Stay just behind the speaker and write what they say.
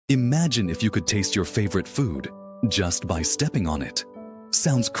Imagine if you could taste your favorite food just by stepping on it.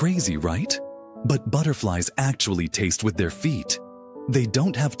 Sounds crazy, right? But butterflies actually taste with their feet. They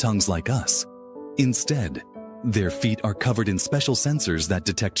don't have tongues like us. Instead, their feet are covered in special sensors that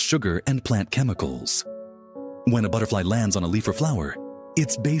detect sugar and plant chemicals. When a butterfly lands on a leaf or flower,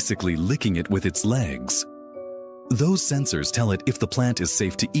 it's basically licking it with its legs. Those sensors tell it if the plant is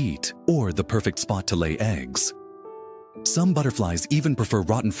safe to eat or the perfect spot to lay eggs. Some butterflies even prefer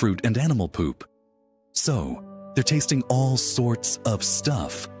rotten fruit and animal poop. So, they're tasting all sorts of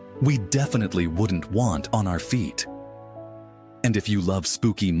stuff we definitely wouldn't want on our feet. And if you love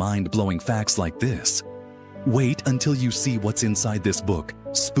spooky, mind-blowing facts like this, wait until you see what's inside this book,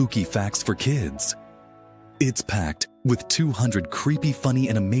 Spooky Facts for Kids. It's packed with 200 creepy, funny,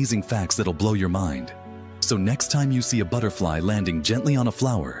 and amazing facts that'll blow your mind. So next time you see a butterfly landing gently on a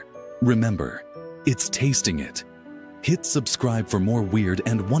flower, remember, it's tasting it. Hit subscribe for more weird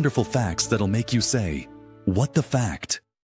and wonderful facts that'll make you say, "What the fact?"